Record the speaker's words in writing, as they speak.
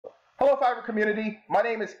Hello, Fiverr community. My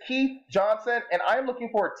name is Keith Johnson, and I am looking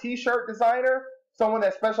for a t-shirt designer, someone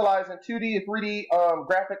that specializes in 2D and 3D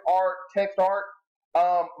graphic art, text art.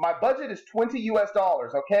 My budget is $20 US,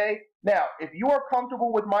 okay? Now, if you are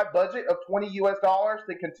comfortable with my budget of $20 US,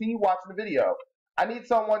 then continue watching the video. I need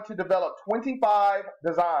someone to develop 25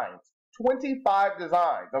 designs. 25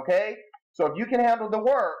 designs, okay? So if you can handle the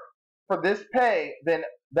work for this pay, then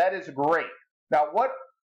that is great. Now, what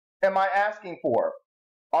am I asking for?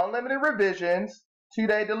 Unlimited revisions,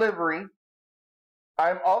 2-day delivery.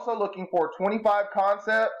 I'm also looking for 25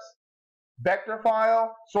 concepts, vector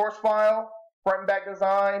file, source file, front and back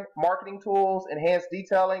design, marketing tools, enhanced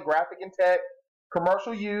detailing, graphic and text,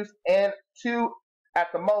 commercial use, and at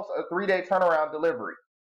the most, a 3-day turnaround delivery.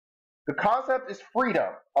 The concept is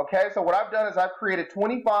freedom, okay? So what I've done is I've created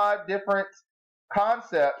 25 different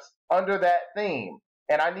concepts under that theme,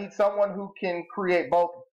 and I need someone who can create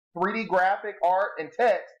both 3D graphic art and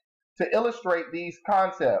text to illustrate these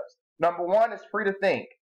concepts. Number 1 is free to think.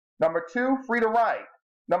 Number 2, free to write.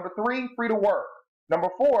 Number 3, free to work. Number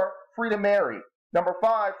 4, free to marry. Number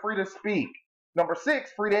 5, free to speak. Number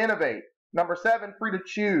 6, free to innovate. Number 7, free to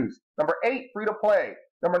choose. Number 8, free to play.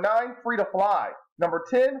 Number 9, free to fly. Number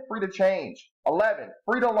 10, free to change. 11,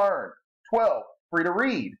 free to learn. 12, free to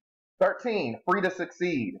read. 13, free to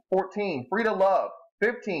succeed. 14, free to love.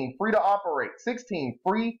 15, free to operate. 16,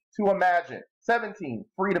 free to imagine. 17,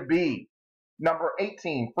 free to be. Number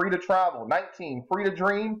 18, free to travel. 19, free to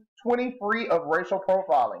dream. 20, free of racial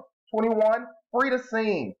profiling. 21, free to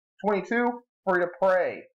sing. 22, free to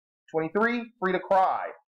pray. 23, free to cry.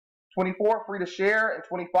 24, free to share. And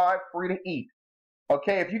 25, free to eat.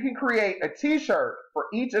 Okay, if you can create a t-shirt for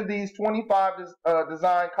each of these 25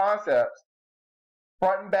 design concepts,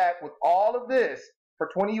 front and back with all of this, for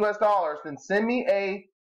 $20 US, then send me a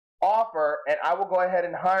offer and I will go ahead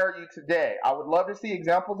and hire you today. I would love to see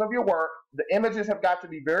examples of your work. The images have got to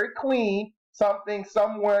be very clean, something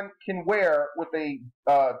someone can wear with a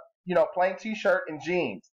plain t-shirt and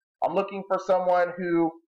jeans. I'm looking for someone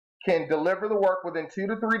who can deliver the work within 2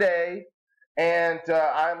 to 3 days, and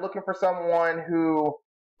I'm looking for someone who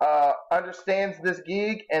understands this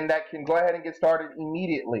gig and that can go ahead and get started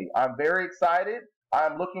immediately. I'm very excited.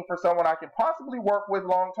 I'm looking for someone I can possibly work with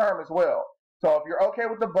long term as well. So if you're okay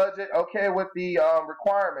with the budget, okay with the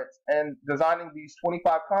requirements and designing these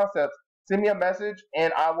 25 concepts, send me a message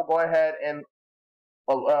and I will go ahead and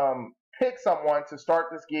pick someone to start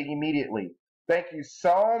this gig immediately. Thank you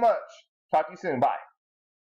so much. Talk to you soon. Bye.